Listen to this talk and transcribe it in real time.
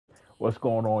What's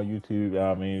going on YouTube?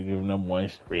 I mean, giving them one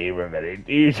streamer, but it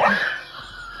is.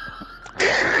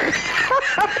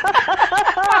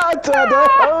 I tried to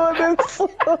hold this.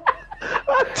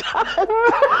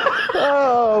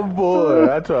 Oh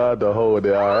boy, I tried to hold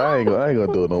it. All right, I ain't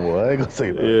gonna do it no more. I ain't gonna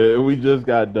say that. Yeah, we just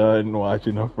got done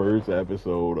watching the first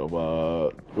episode of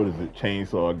what is it?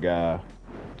 Chainsaw Guy.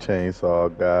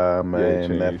 Chainsaw Guy,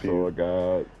 man, Yeah, nephew. Chainsaw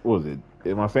Guy. What was it?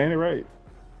 Am I saying it right?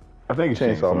 I think it's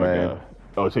Chainsaw Chainsaw Man. Guy.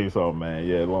 Oh, Chainsaw Man.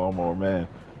 Yeah, Lawnmower Man.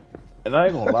 And I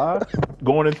ain't gonna lie,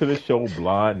 going into this show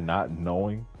blind, not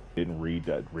knowing, didn't read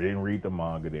the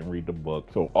manga, didn't read the book.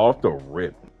 So off the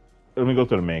rip, let me go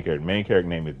to the main character. The main character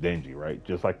name is Denji, right?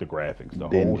 Just like the graphics. The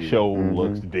whole Denji. show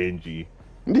looks dingy.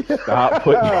 Stop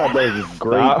putting That is a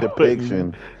great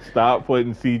depiction. Stop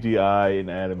putting CGI in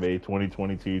anime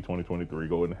 2022, 2023.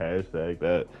 Go and hashtag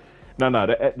that. No,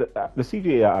 the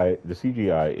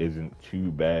CGI isn't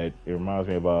too bad. It reminds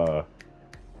me of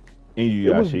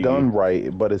It was Inuyasha. done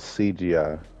right, but it's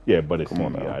CGI. Yeah, but it's Come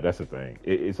on CGI. now. That's the thing.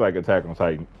 It's like Attack on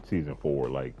Titan season 4.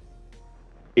 Like,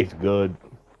 it's good,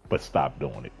 but stop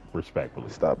doing it respectfully.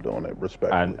 Stop doing it,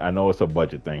 respectfully. I know it's a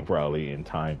budget thing, probably, and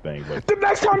time thing, but The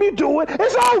next time you do it,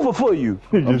 it's over for you.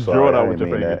 just sorry, draw it I out with your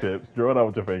didn't mean that. fingertips. Draw it out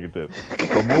with your fingertips.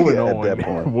 But moving Yeah, at on, that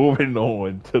point. moving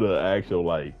on to the actual,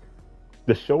 like,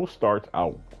 the show starts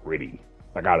out gritty,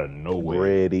 like out of nowhere.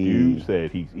 Gritty. Dude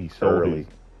said he sold Early.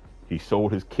 he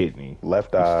sold his kidney,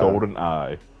 Left he eye. sold an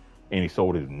eye, and he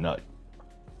sold his nut.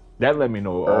 That let me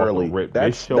know Early. off the rip.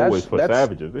 That's- This show that's- is for that's-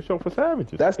 savages. This show for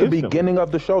savages. That's the Instantly. beginning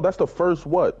of the show. That's the first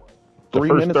what? The 3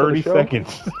 first minutes 30 of the show?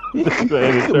 seconds. The The 30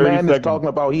 man is seconds. talking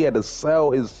about he had to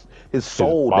sell his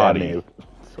soul his down body. there.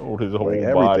 Sold his whole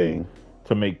Like body everything.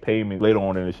 to make payments. Later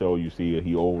on in the show, you see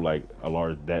he owed like a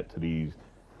large debt to these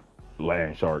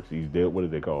land sharks. These what are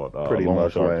they called? Pretty loan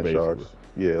much sharks, land basically. sharks.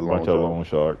 Yeah, A loan bunch of sharks. loan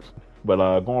sharks.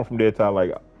 But going from there to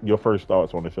like your first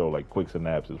thoughts on the show, like quick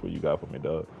synopsis, what you got for me,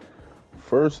 Doug?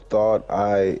 First thought,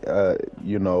 I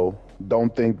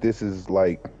don't think this is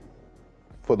like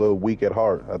for the weak at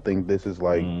heart. I think this is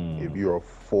like if you're a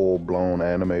full blown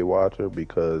anime watcher,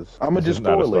 because I'm gonna This just is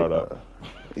not a spoil it. startup.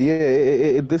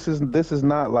 Yeah, this is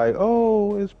not like,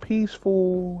 oh, it's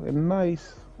peaceful and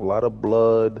nice. A lot of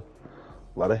blood,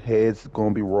 a lot of heads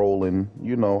gonna be rolling,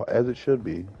 as it should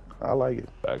be. I like it.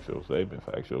 Factual statement.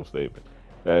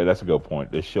 That's a good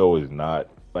point. This show is not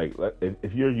like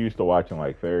if you're used to watching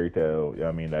like Fairy Tail,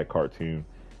 I mean that cartoon,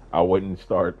 I wouldn't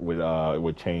start with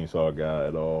Chainsaw Guy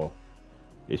at all.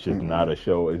 It's just not a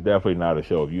show. It's definitely not a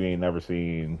show. If you ain't never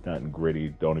seen nothing gritty,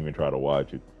 don't even try to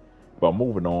watch it. But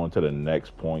moving on to the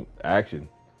next point, action.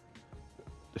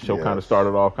 The show kind of Yes.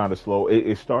 started off kind of slow.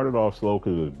 It started off slow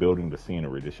because it was building the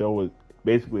scenery. The show was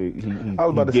basically I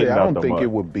was about to say, I don't think it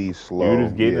would be slow. Dude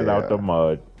is getting it out the Yeah.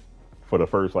 mud for the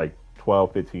first like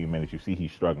 12, 15 minutes. You see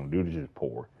he's struggling. Dude is just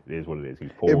poor. It is what it is. He's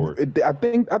poor. I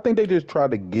think they just try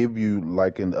to give you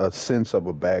like a sense of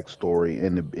a backstory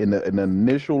in the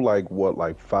initial like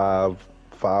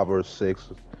five or six,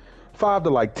 5 to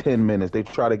like 10 minutes. They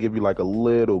try to give you like a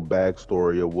little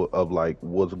backstory of like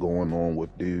what's going on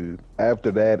with dude.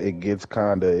 After that, it gets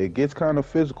kind of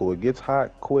physical. It gets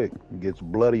hot quick. It gets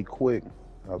bloody quick.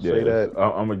 I'll say that.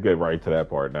 I'm gonna get right to that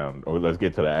part now. Or let's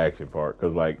get to the action part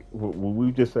because like what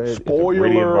we just said. It's a gritty Spoiler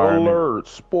environment. alert! If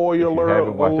you Spoiler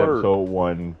haven't watched alert! episode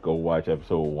 1, go watch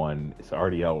episode 1. It's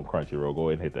already out on Crunchyroll. Go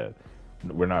ahead and hit that.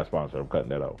 We're not sponsored. I'm cutting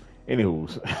that out.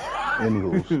 Anywho's,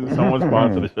 someone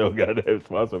sponsor the show. Gotta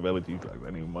sponsor Melody Talks. I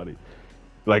need money.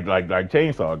 Like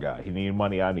Chainsaw Guy. He need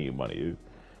money. I need money.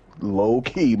 Low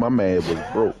key, my man was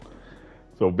broke.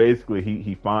 So basically,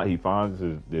 he finds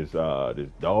this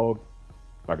dog,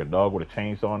 like a dog with a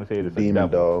chainsaw on his head. It's a Demon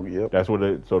devil. dog. Yep. That's what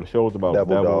so the show's about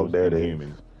Devil devils dog, there and it is.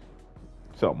 humans.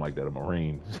 Something like that, a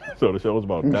marine. So the show's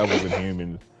about devils and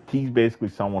humans. He's basically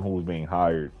someone who was being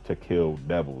hired to kill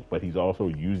devils, but he's also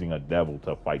using a devil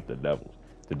to fight the devils.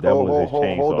 The devil is his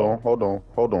chainsaw.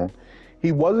 Hold on.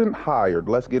 He wasn't hired.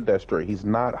 Let's get that straight. He's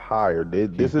not hired. This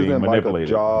being isn't like a manipulated.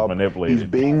 job. Manipulated. He's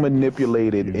being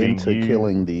manipulated He's being into used-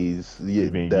 killing these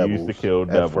being devils used to kill at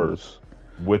devils. first.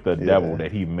 With a devil Yeah.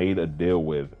 that he made a deal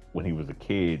with when he was a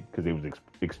kid because he was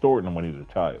extorting him when he was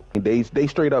a child. They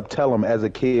straight up tell him as a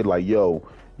kid, like, yo,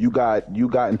 you got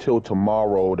until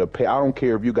tomorrow to pay. I don't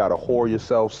care if you got to whore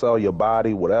yourself, sell your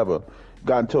body, whatever. You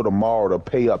got until tomorrow to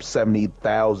pay up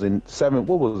 700,000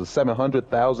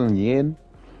 yen,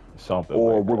 Something.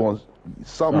 or like we're that. going to something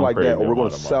Some like that, crazy or we're going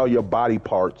amount to of sell money. your body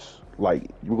parts. Like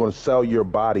we're going to sell your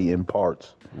body in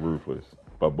parts. Ruthless.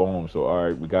 But boom. So all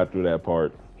right, we got through that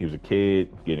part. He was a kid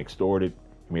getting extorted.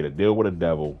 He made a deal with a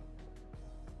devil.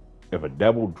 if a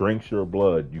devil drinks your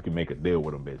blood, you can make a deal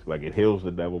with him. Basically, like it heals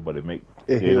the devil, but It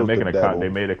they're heals the making they devil.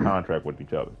 made a contract with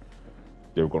each other.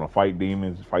 They were gonna fight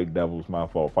demons, fight devils. My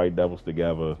fault. Fight devils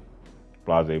together.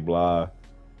 Blah blah blah. A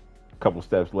couple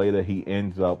steps later, he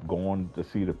ends up going to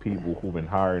see the people who've been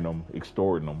hiring him,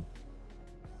 extorting him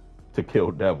to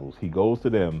kill devils. He goes to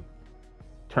them.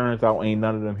 Turns out ain't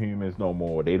none of them humans no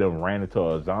more. They done ran into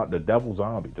the devil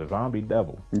zombie, the zombie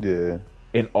devil. Yeah.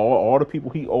 And all the people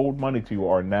he owed money to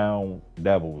are now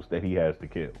devils that he has to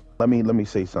kill. Let me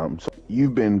say something. So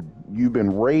you've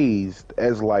been raised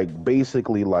as like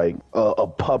basically like a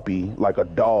puppy, like a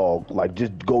dog, like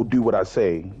just go do what I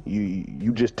say.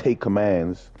 You just take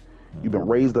commands. You've been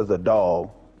raised as a dog.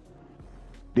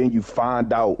 Then you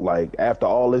find out like after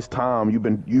all this time you've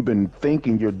been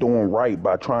thinking you're doing right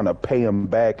by trying to pay them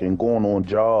back and going on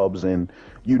jobs and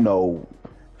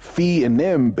feeding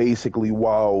them basically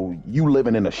while you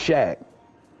living in a shack.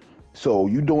 So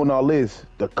you doing all this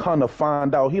to kind of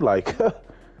find out he like,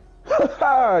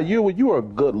 you were a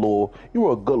good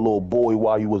little boy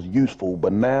while you was useful,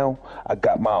 but now I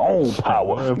got my own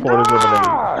power.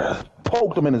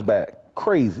 Poked him in his back.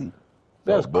 Crazy.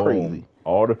 That's So, boom, crazy.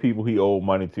 all the people he owed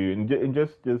money to, and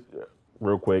just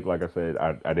real quick, like I said,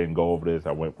 I didn't go over this.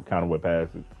 I went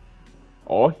past it.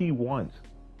 All he wants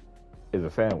is a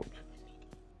sandwich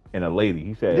and a lady.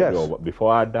 He said, Yes. "Yo,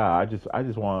 before I die, I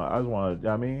just want.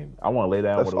 I mean, I want to lay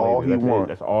down That's with a lady. all he wants.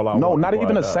 That's all I want. No, not before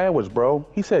even I a die." sandwich, bro.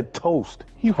 He said toast.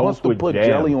 He Toast wants to with put jam,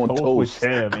 jelly on toast. toast. With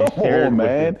jam, Come and share it on, with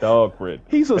man. his dog friend.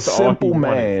 He's a That's all he simple wanted.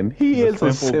 man. He is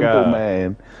a simple guy.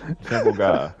 man. Simple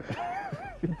guy.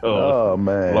 Oh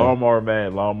man. Lawnmower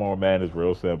man is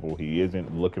real simple. He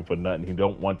isn't looking for nothing. He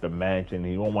don't want the mansion.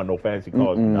 He don't want no fancy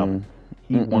cars. Nothing.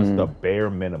 He wants the bare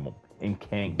minimum and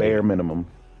can't Bare get it. minimum.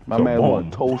 My So, man boom.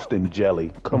 want toast and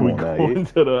jelly. Come We on now. going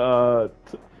to the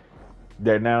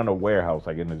they're now in a warehouse,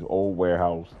 like in this old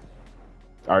warehouse.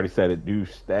 I already said it. Dude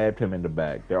stabbed him in the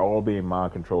back. They're all being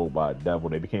mind controlled by a devil.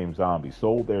 They became zombies.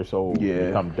 Sold their souls to Yeah.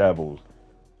 become devils,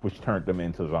 which turned them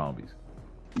into zombies.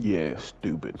 Yeah,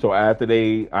 stupid. So after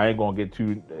I ain't gonna get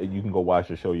too. You can go watch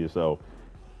the show yourself.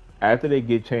 After they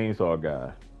get Chainsaw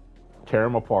Guy, tear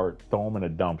him apart, throw him in a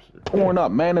dumpster. Torn up,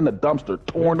 man in the dumpster,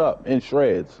 torn up in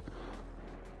shreds.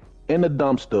 In the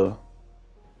dumpster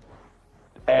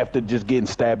after just getting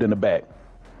stabbed in the back.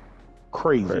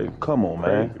 Crazy. Come on,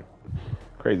 man.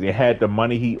 Crazy. It had the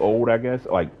money he owed, I guess,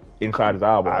 like inside his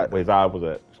eye, where his eye was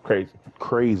at. It's crazy.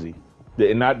 Crazy.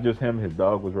 And not just him, his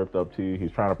dog was ripped up too.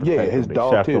 He's trying to protect Yeah, him. his They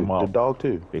dog chefed too. him up. The dog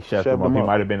too. They chefed him up. He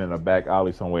might have been in a back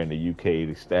alley somewhere in the UK.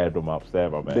 They stabbed him up,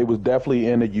 man. They was definitely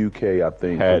in the UK, I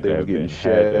think. Had They to was have getting been. Had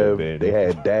to have shaved. been. They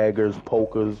had daggers,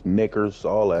 pokers, knickers,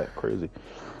 all that. Crazy.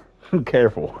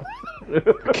 Careful.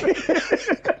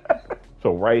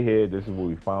 So right here, this is where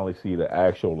we finally see the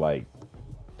actual, like,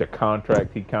 the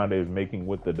contract he kind of is making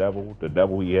with the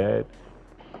devil he had.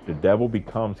 The devil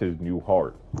becomes his new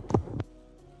heart,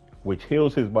 which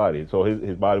heals his body. So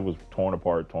his body was torn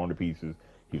apart, torn to pieces.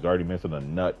 He's already missing a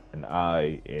nut, an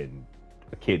eye, and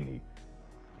a kidney.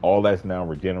 All that's now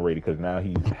regenerated because now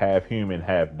he's half human,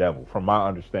 half devil. From my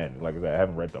understanding, like I said, I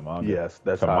haven't read the manga. Yes,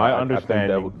 that's From how my I think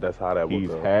understanding, that's how that would he's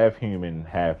go. half human,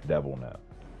 half devil now.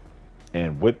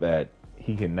 And with that,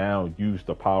 he can now use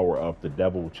the power of the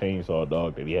devil chainsaw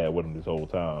dog that he had with him this whole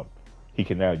time. He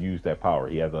can now use that power.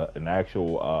 He has an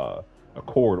actual a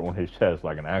cord on his chest,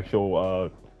 like an actual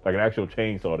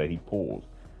chainsaw that he pulls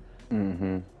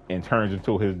and turns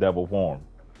into his devil form,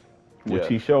 which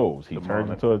he shows. He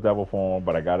turns into his devil form.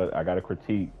 But I gotta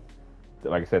critique.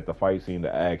 Like I said, the fight scene,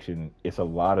 the action, it's a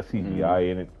lot of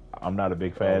CGI in it. I'm not a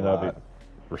big fan of it.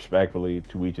 Respectfully,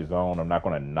 to each his own. I'm not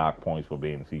gonna knock points for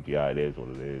being CGI. It is what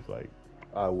it is. Like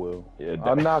I will. Yeah,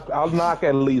 I'll knock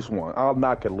at least one. I'll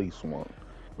knock at least one.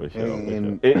 for sure.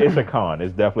 And- It's a con.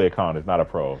 It's definitely a con. It's not a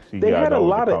pro. CGI They had a is always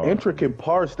lot of con. intricate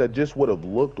parts that just would have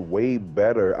looked way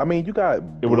better. I mean, you got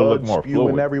It would've looked blood more spewing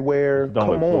fluid. everywhere. It don't Come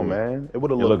look on, fluid. man. It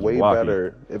would have It looked looks way blocky.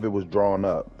 better if it was drawn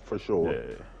up, for sure. Yeah,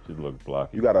 just looks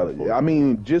blocky. You gotta, I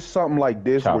mean, just something like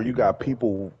this where Choppy. you got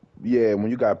people, when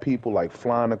you got people like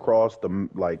flying across the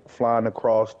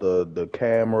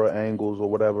camera angles or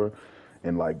whatever,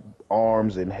 and like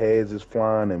arms and heads is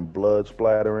flying and blood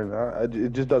splattering.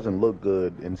 It just doesn't look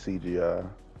good in CGI,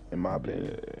 in my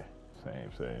opinion. Yeah, same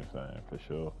for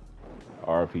sure.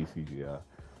 RP CGI,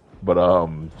 but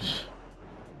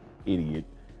idiot.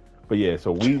 But yeah,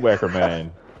 so Weed Whacker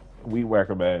Man.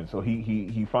 So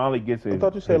he finally gets his, I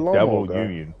thought you said his Lawnmower devil Guy.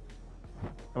 union.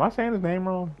 Am I saying his name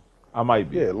wrong? I might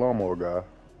be. Yeah, lawnmower guy.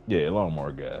 Yeah,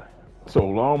 Lawnmower Guy. So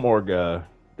Lawnmower Guy,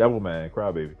 Devil Man,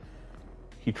 Crybaby.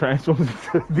 He transforms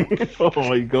into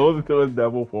the he goes into his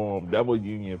devil form, devil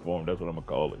union form. That's what I'm gonna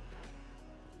call it.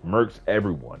 murks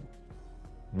everyone.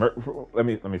 Let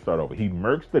me start over. He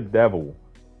murks the devil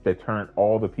that turned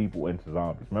all the people into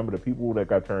zombies. Remember the people that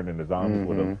got turned into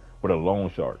zombies with a loan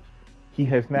sharks. He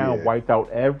has now wiped out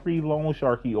every loan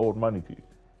shark he owed money to.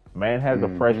 Man has a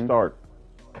fresh start,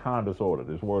 kinda sorta.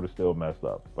 This world is still messed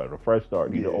up, but a fresh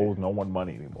start. He owes no one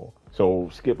money anymore. So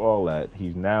skip all that.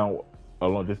 He's now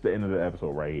alone. This is the end of the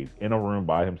episode, right? He's in a room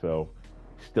by himself,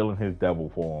 still in his devil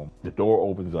form. The door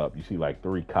opens up. You see like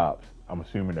 3 cops. I'm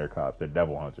assuming they're cops. They're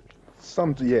devil hunters.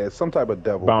 Some type of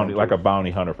devil Bounty, hunter. like a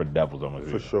bounty hunter for devils. I'm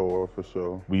assuming. For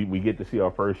sure. We get to see our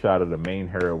first shot of the main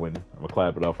heroine. I'm gonna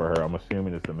clap it up for her. I'm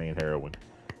assuming it's the main heroine.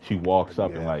 She walks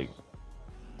up and like,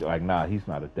 nah, he's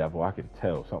not a devil. I can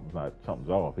tell something's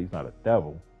off. He's not a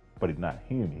devil, but he's not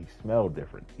human. He smelled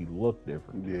different. He looked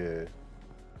different. Yeah.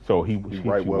 So she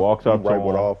walks up to him.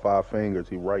 With all 5 fingers.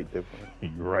 He right different.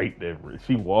 He right different.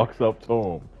 She walks up to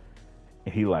him,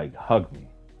 and he like hugged me,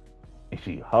 and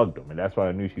she hugged him, and that's why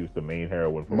I knew she was the main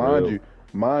heroine. For real.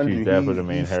 Mind you, he's still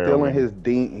in his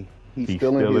he's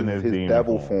still in his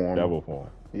devil form. Devil form.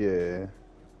 Yeah.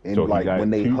 And so like he got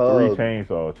when they 3 hug,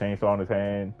 chainsaw in his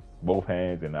hand, both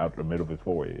hands, and out the middle of his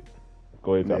forehead.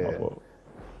 Go ahead, tell my fault.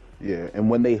 Yeah, and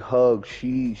when they hug,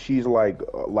 she's like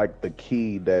the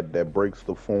key that breaks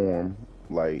the form.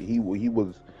 Like he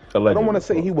was. Allegedly. I don't want to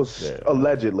say he was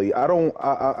allegedly.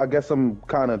 I guess I'm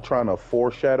kind of trying to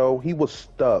foreshadow. He was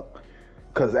stuck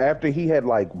because after he had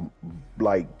like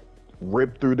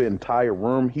ripped through the entire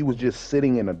room, he was just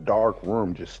sitting in a dark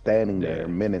room, just standing there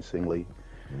menacingly.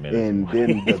 And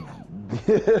then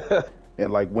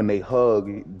and like when they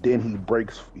hug, then he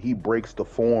breaks the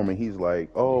form, and he's like,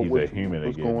 "Oh, what's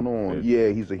going on?" Yeah,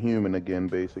 he's a human again,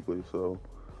 basically. So,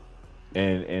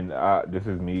 and this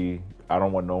is me. I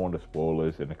don't want no one to spoil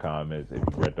this in the comments. If you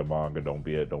read the manga, don't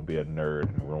be a nerd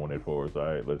and ruin it for us. All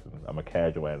right, listen, I'm a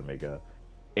casual anime guy.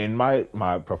 In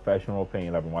my professional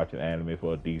opinion, I've been watching anime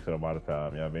for a decent amount of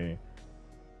time. You know what I mean?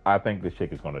 I think this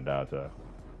chick is gonna die, Ty.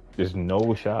 There's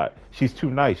no shot. She's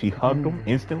too nice. She hugged him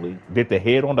instantly. Did the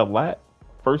head on the lap.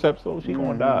 First episode, she's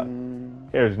gonna die.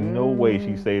 There's no way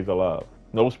she stays alive.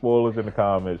 No spoilers in the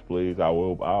comments, please.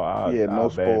 I'll no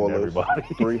spoilers. Everybody.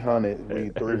 300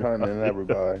 and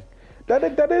everybody.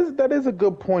 That is a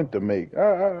good point to make.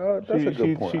 That's a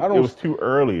good point. It was too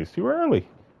early. It's too early.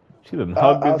 She done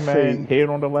hugged this man, head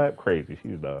on the lap. Crazy.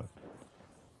 She's done.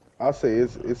 I'll say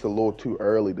it's a little too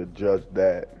early to judge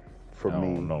that. For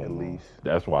me, at least.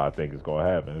 That's why I think it's gonna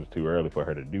happen. It's too early for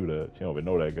her to do that. She don't even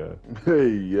know that guy. Hey,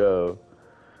 yo.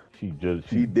 She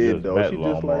did though. She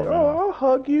just like, I'll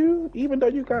hug you, even though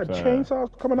you got chainsaws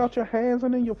coming out your hands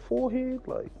and in your forehead.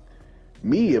 Like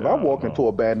me, if I walk into an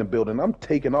abandoned building, I'm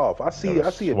taking off. I see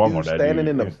a dude standing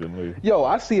in the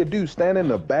I see a dude standing in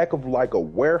the back of like a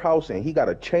warehouse, and he got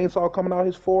a chainsaw coming out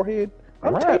his forehead.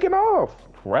 I'm taking off.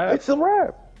 It's a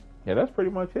wrap. Yeah, that's pretty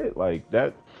much it. Like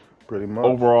that. Pretty much.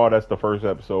 Overall, that's the first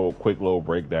episode. Quick little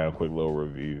breakdown, quick little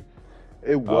review.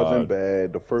 It wasn't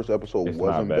bad. The first episode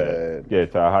wasn't bad. Yeah,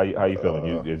 Ty, how you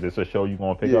feeling? Is this a show you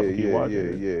gonna pick up and keep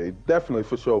watching? Yeah, definitely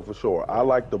for sure. I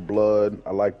like the blood.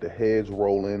 I like the heads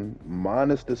rolling,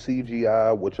 minus the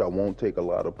CGI, which I won't take a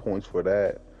lot of points for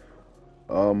that.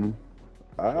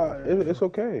 It's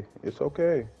okay. It's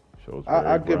okay.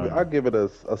 I give it a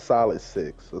solid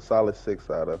 6. A solid 6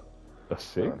 out of a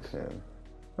 6.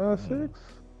 6.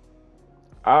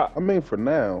 I mean, for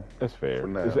now. That's fair.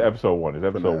 This is episode 1. It's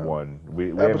episode 1. We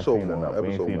haven't seen enough. We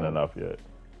ain't seen enough yet.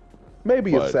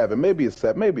 Maybe a 7. Maybe a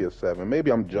 7.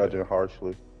 Maybe I'm judging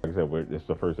harshly. Like I said, it's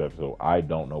the first episode. I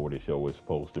don't know where the show is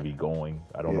supposed to be going.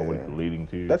 I don't know what it's leading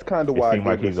to. That's kind of why it seems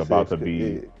like he's about to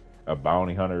be a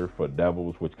bounty hunter for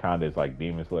devils, which kind of is like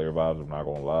Demon Slayer vibes, I'm not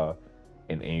going to lie.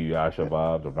 And Inuyasha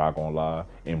vibes, I'm not gonna lie.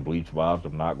 And Bleach vibes,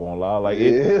 I'm not gonna lie. Like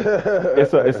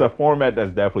it's a format that's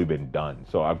definitely been done.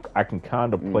 So I can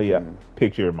kind of play a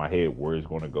picture in my head where it's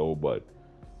gonna go. But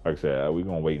like I said, we're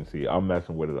gonna wait and see. I'm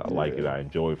messing with it. I like it. I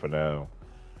enjoy it for now.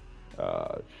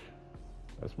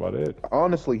 That's about it.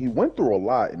 Honestly, he went through a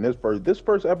lot in this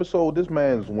first episode. This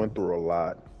man's went through a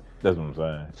lot. That's what I'm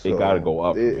saying. So it gotta go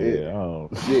up.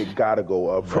 It gotta go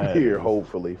up from here.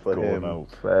 Hopefully for him. Going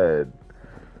sad.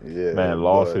 Yeah, man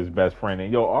lost his best friend.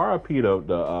 And yo, R.I.P.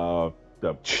 the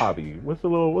Poppy. What's the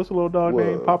little dog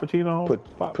name? Papachino?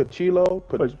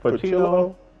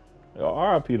 Pacino?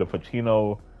 R.I.P. the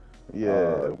Pacino.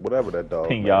 Yeah, whatever that dog.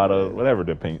 Pinata, whatever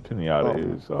the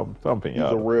pinata is. Some pinata. He's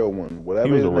a real one. Whatever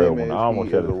he was his a real name one. is, I almost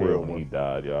shed a tear when he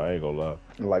died, y'all. I ain't gonna lie.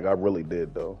 Like I really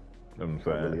did though. You know what I'm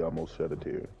saying? I really almost shed a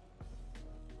tear.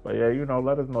 But yeah,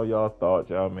 let us know y'all thoughts,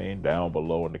 y'all mean, down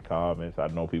below in the comments. I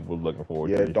know people looking forward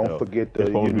to it. Yeah, don't forget to,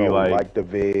 like the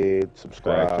vid,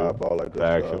 subscribe, all that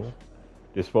good stuff.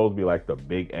 It's supposed to be like the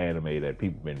big anime that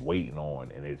people been waiting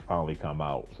on, and it's finally come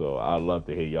out. So I'd love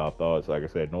to hear y'all thoughts. Like I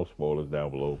said, no spoilers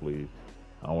down below, please.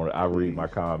 I read my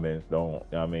Please. comments. Don't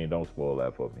spoil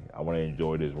that for me. I want to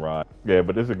enjoy this ride. Yeah,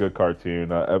 but this is a good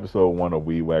cartoon. Episode 1 of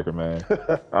Weed Whacker Man.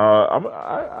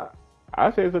 I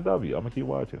say it's a W. I'm gonna keep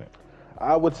watching it.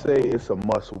 I would say it's a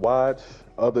must watch,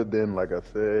 other than, like I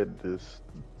said, just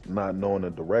not knowing the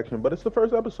direction. But it's the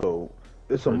first episode.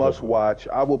 It's a First must episode. watch.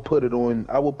 I will put it on.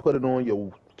 I will put it on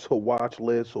your to watch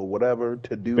list or whatever,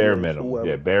 to do Bare list, minimum. whoever.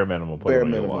 Yeah, bare minimum. Put it Bare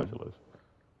on your minimum. watch list.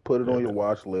 Put it Yeah, on your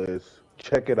watch list.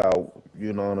 Check it out.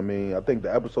 You know what I mean? I think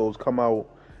the episodes come out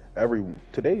every.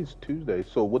 Today's Tuesday,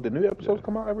 so would the new episodes yeah,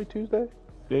 come out every Tuesday?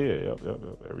 yep.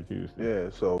 Every Tuesday. Yeah.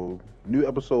 So new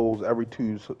episodes every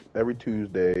Tuesday. Every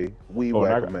Tuesday. We Oh,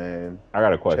 and Whacker Man. I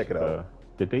got a question. Check it out.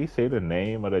 Did they say the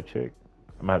name of the chick?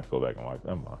 I'm gonna have to go back and watch.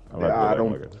 Never mind. I'm gonna Yeah, have to go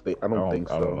back and look at it. I don't think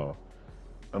so. I don't know.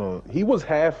 I don't. He was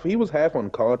half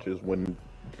unconscious when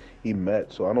he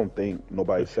met, so I don't think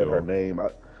nobody For said her sure. name.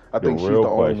 I The think she's real the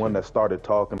only question- one that started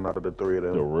talking out of the three of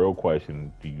The them. real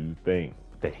question: do you think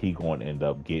that he gonna end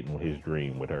up getting his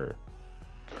dream with her?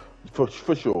 For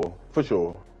sure.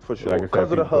 Like I said,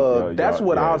 Because of the people- hug. That's y'all-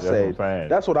 what yeah, I'll that's say. what I'm saying.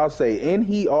 That's what I'll say. And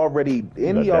he already The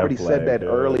said flag, that yeah.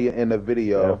 earlier in the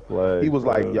video. Death flag, He was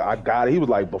like, yeah. "Yo, I got it." He was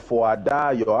like, "Before I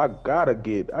die, yo, I gotta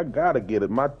get it.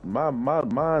 My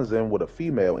mind's in with a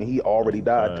female, and he already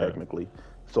died technically,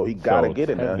 so he gotta So get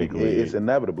it now. technically- It's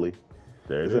inevitably.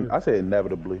 There it is. I say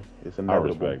inevitably. It's I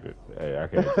inevitable. respect it. Hey, I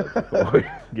can't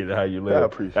get it how you live. I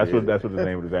appreciate That's what the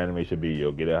name of this anime should be,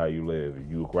 yo. Get it how you live.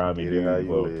 You grimy Get it how dude,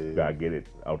 you bro. live. Gotta get it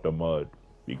out the mud.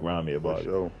 Be grimy For about it.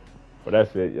 sure. But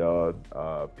that's it, y'all.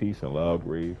 Peace and love,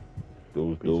 Reeve.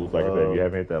 Dudes, and like I said, if love. you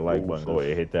haven't hit that like button, go Deuces.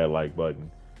 ahead, hit that like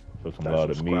button. Show some That love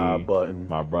to me, subscribe button.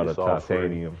 my brother It's all free.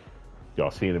 Titanium.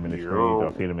 Y'all seen him in the Yo. streams,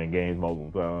 y'all seen him in games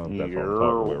multiple times. That's what I'm Yo.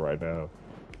 talking with right now.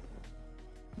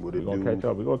 What We're it gonna do? catch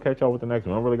up. We're gonna catch up with the next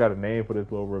one. We don't really got a name for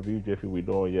this little review jiffy we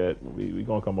doing yet. We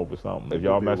gonna come up with something. If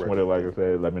y'all We'll be messing with it, ready. like I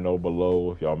said, let me know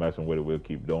below. If y'all messing with it, we'll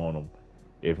keep doing them.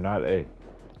 If not, hey,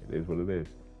 it is what it is.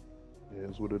 It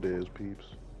is what it is, peeps.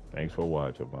 Thanks for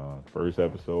watching, man. First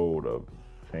episode of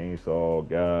Chainsaw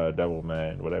God,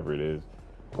 Devilman, whatever it is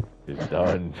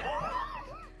done.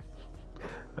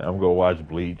 Now I'm gonna watch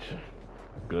Bleach.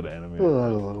 Good anime. Oh,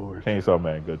 Lord. Chainsaw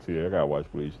Man, good too. I gotta watch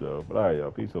Bleach though. But alright,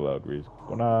 y'all. Peace and love, Grease.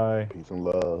 Good night. Peace and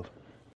love.